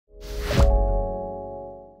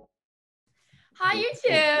Hi, you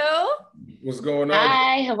two. What's going on?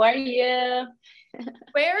 Hi, how are you?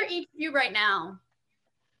 Where are each of you right now?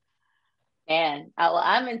 Man, well,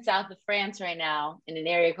 I'm in south of France right now in an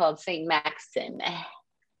area called Saint Maxime.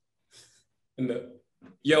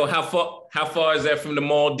 Yo, how far is that from the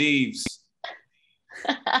Maldives?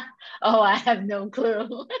 Oh, I have no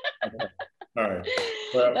clue. All right.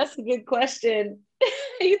 Well, that's a good question.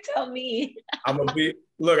 You tell me.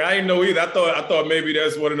 Look, I didn't know either. I thought maybe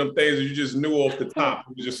that's one of them things that you just knew off the top.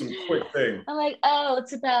 It was just some quick thing. I'm like, oh,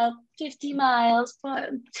 it's about 50 miles for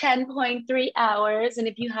 10.3 hours. And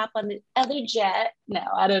if you hop on the other jet, no,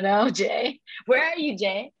 I don't know, Jay. Where are you,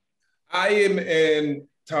 Jay? I am in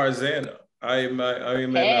Tarzana. I'm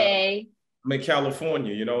in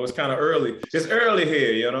California. You know, it's kind of early. It's early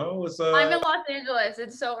here. You know, I'm in Los Angeles.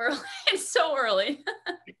 It's so early. It's so early.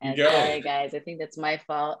 Sorry, guys. I think that's my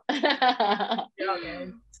fault.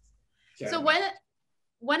 Okay. So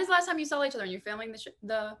when is the last time you saw each other? And you're filming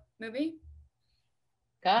the movie?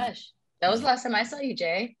 Gosh, that was the last time I saw you,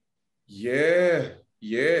 Jay. Yeah,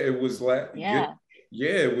 it was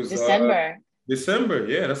it was December. December,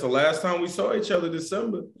 yeah, that's the last time we saw each other.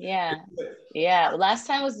 December. Yeah. Last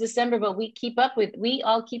time was December, but we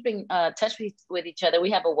all keep in touch with each other.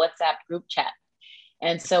 We have a WhatsApp group chat,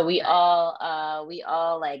 and so we all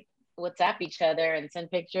like WhatsApp each other and send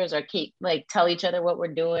pictures or tell each other what we're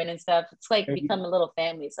doing and stuff. It's like become a little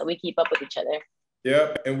family, so we keep up with each other.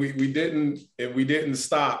 Yeah, and we didn't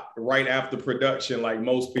stop right after production like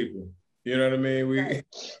most people. You know what I mean?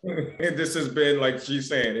 This has been, like she's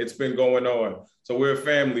saying, it's been going on. So we're a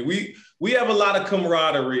family. We have a lot of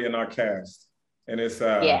camaraderie in our cast, and it's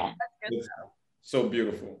so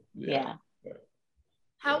beautiful. Yeah.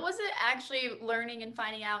 How was it actually learning and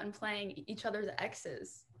finding out and playing each other's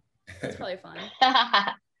exes? That's probably fun.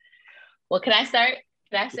 Well, can I start?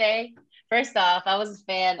 Can I say? First off, I was a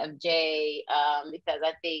fan of Jay because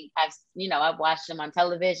I think I've watched him on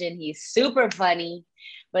television. He's super funny.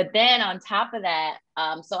 But then on top of that,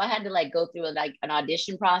 so I had to go through an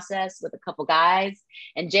audition process with a couple guys.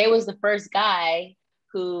 And Jay was the first guy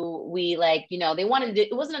who we they wanted to,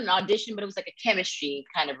 it wasn't an audition, but it was like a chemistry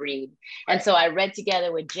kind of read. And so I read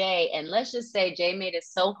together with Jay. And let's just say Jay made it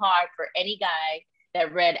so hard for any guy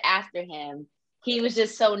that read after him. He was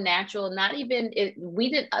just so natural. We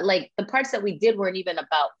didn't the parts that we did weren't even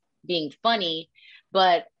about being funny,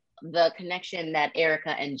 but the connection that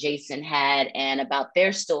Erica and Jason had and about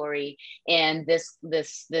their story and this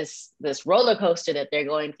roller coaster that they're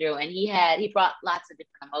going through. And he brought lots of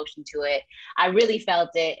different emotion to it. I really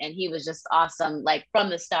felt it. And he was just awesome,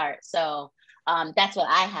 from the start. So that's what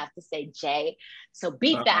I have to say, Jay. So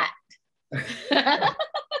beat that.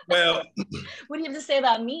 Well, what do you have to say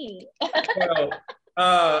about me? Well,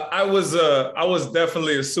 I was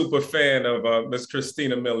definitely a super fan of Miss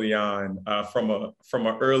Christina Milian from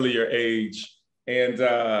an earlier age, and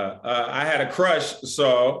I had a crush.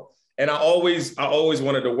 And I always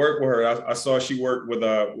wanted to work with her. I saw she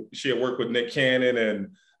had worked with Nick Cannon,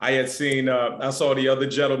 and I had seen I saw the other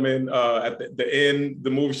gentleman at the end, the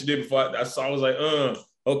movie she did before. I was like,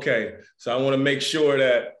 okay. So I want to make sure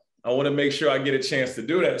I get a chance to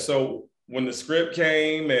do that. So when the script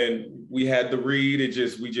came and we had the read,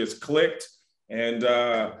 we just clicked. And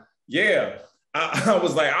I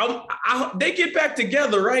was like, they get back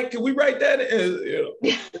together, right? Can we write that? But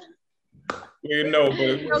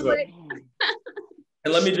it was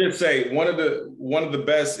and let me just say, one of the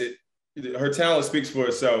best, her talent speaks for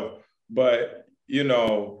itself, but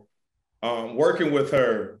working with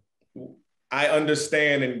her, I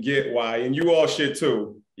understand and get why, and you all should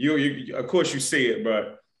too. You of course you see it,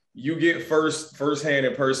 but you get firsthand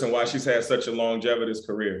in person why she's had such a longevous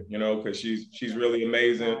career, because she's really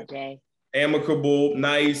amazing. Okay. Amicable,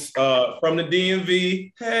 nice, from the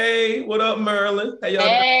DMV. Hey, what up, Maryland?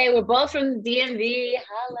 Hey, we're both from the DMV.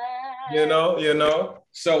 Holla.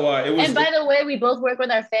 So it was. And by the way, we both work with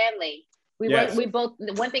our family. Yes. We both,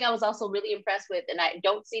 one thing I was also really impressed with, and I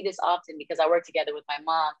don't see this often because I work together with my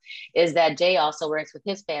mom, is that Jay also works with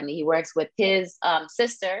his family. He works with his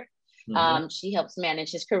sister. Mm-hmm. She helps manage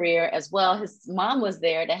his career as well. His mom was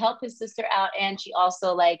there to help his sister out. And she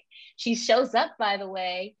also she shows up, by the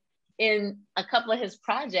way, in a couple of his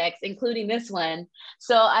projects, including this one.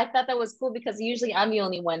 So I thought that was cool because usually I'm the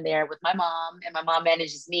only one there with my mom, and my mom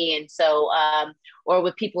manages me. And so, or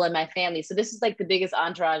with people in my family. So this is the biggest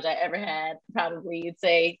entourage I ever had, probably you'd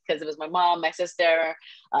say, because it was my mom, my sister,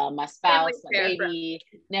 my spouse, my baby,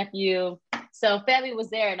 nephew. So family was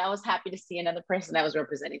there, and I was happy to see another person that was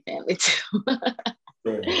representing family too.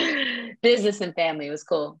 Business and family, it was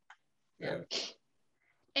cool. Yeah.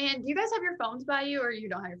 And do you guys have your phones by you, or you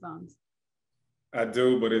don't have your phones? I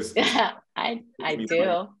do, but it's I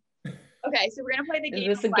do. Okay, so we're gonna play the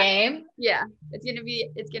game. Is this a game? Yeah, it's gonna be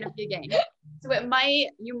a game. So you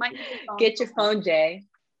might need your phone. Get your phone, Jay.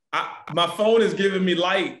 My phone is giving me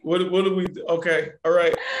light. What do we do? Okay, all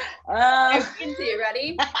right. You can see it.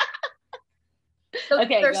 Ready? So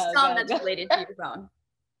Okay, there's some that's related to your phone.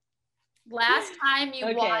 Last time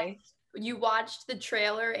you watched the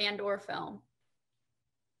trailer and or film.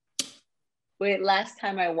 Wait, last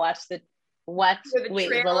time I watched the last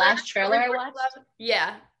trailer I watched?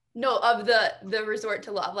 Yeah. No, of the Resort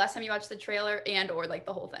to Love. Last time you watched the trailer and or like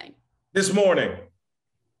the whole thing. This morning.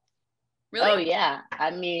 Really? Oh yeah.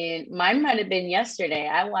 I mean, mine might have been yesterday.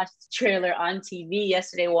 I watched the trailer on TV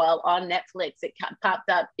yesterday while on Netflix. It popped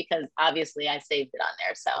up because obviously I saved it on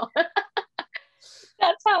there. So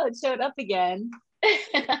that's how it showed up again.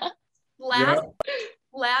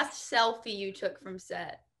 Last selfie you took from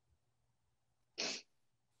set.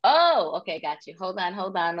 Oh, okay, got you. Hold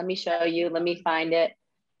on. Let me show you. Let me find it.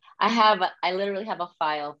 I literally have a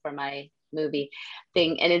file for my movie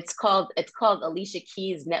thing, and it's called Alicia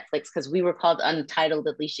Keys Netflix, because we were called Untitled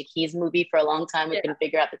Alicia Keys Movie for a long time. We couldn't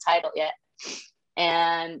figure out the title yet.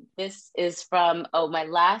 And this is from, my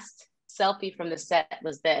last selfie from the set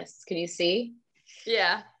was this. Can you see?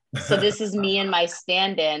 Yeah. So this is me and my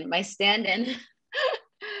stand-in.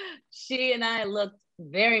 She and I looked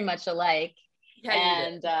very much alike. Yeah,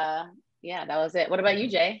 and that was it. What about you,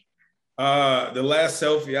 Jay? The last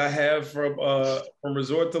selfie I have from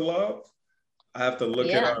Resort to Love, I have to look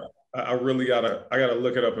it up. I gotta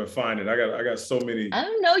look it up and find it. I got so many. I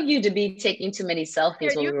don't know you to be taking too many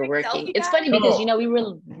selfies when we were working. It's funny because we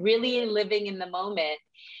were really living in the moment,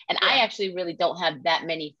 and I actually really don't have that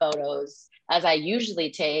many photos as I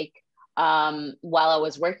usually take while I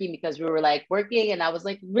was working, because we were like working and I was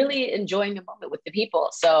like really enjoying the moment with the people.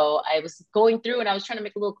 So I was going through and I was trying to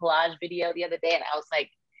make a little collage video the other day, and I was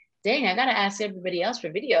like, dang, I gotta ask everybody else for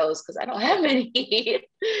videos because I don't have any.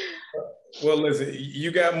 Well, listen,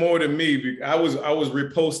 you got more than me. I was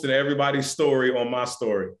reposting everybody's story on my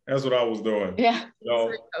story. That's what I was doing. Yeah. You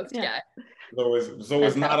know? So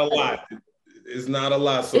it's not a lot. It's not a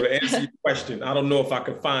lot. So to answer your question, I don't know if I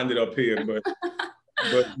can find it up here, but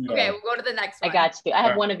okay, we'll go to the next one. I got you. I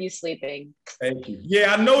have one of you sleeping. Thank you.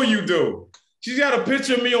 Yeah, I know you do. She's got a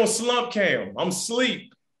picture of me on slump cam. I'm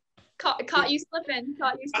asleep. Caught you slipping.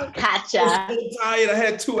 Gotcha. I was so tired. I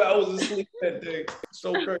had 2 hours of sleep that day.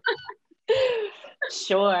 So crazy.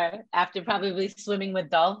 Sure. After probably swimming with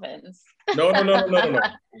dolphins. No.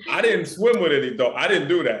 I didn't swim with any dolphins. I didn't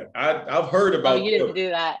do that. I've heard about. Oh, you didn't do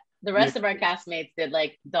that. The rest of our castmates did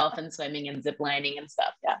like dolphin swimming and zip lining and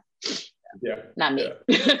stuff. Yeah. Not me.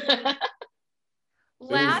 Yeah.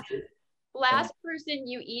 Last person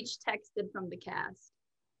you each texted from the cast.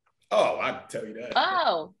 Oh, I can tell you that.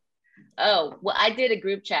 Oh, well, I did a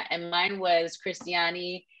group chat, and mine was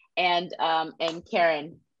Christiane and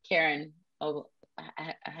Karen. Oh,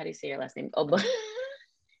 how do you say your last name?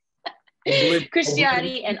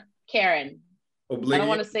 Christiane and Karen. I don't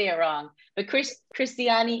want to say it wrong, but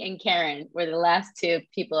Christiane and Karen were the last two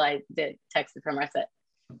people I did texted from our set.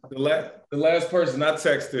 The last person I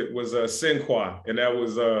texted was Sinqua, and that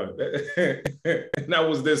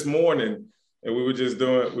was this morning, and we were doing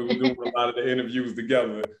a lot of the interviews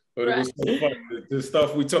together. But it was so fun. The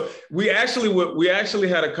stuff we took. We actually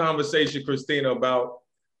had a conversation, Christina, about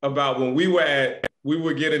when we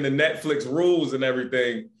were getting the Netflix rules and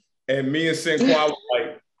everything, and me and Sinqua were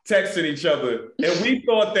like texting each other, and we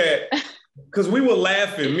thought that because we were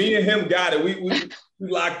laughing, me and him got it. We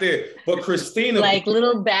locked in, but Christina, like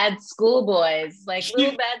little bad schoolboys, bad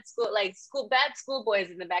schoolboys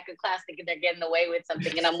in the back of class thinking they're getting away with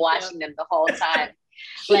something, and I'm watching them the whole time.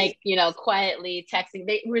 Like, quietly texting.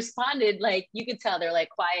 They responded, like, you could tell they're like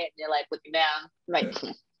quiet and they're like looking down, like,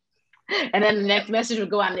 and then the next message would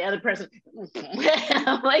go on the other person.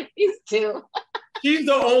 I'm like, these two. She's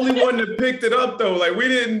the only one that picked it up though. Like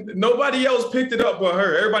nobody else picked it up but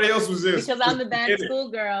her. Everybody else was just. Because I'm the bad school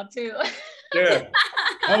girl too. Yeah.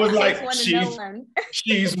 I was like,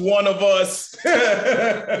 she's one of us.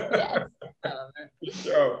 Yes.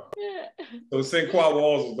 So Sinqua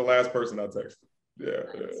Walls was the last person I texted. Yeah.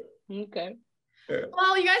 Okay. Yeah.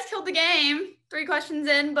 Well, you guys killed the game. 3 questions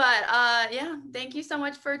in, but thank you so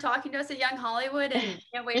much for talking to us at Young Hollywood, and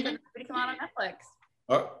can't wait for the movie to come out on Netflix.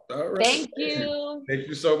 All right. Thank you. Thank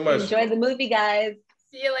you so much. Enjoy the movie, guys.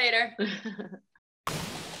 See you later.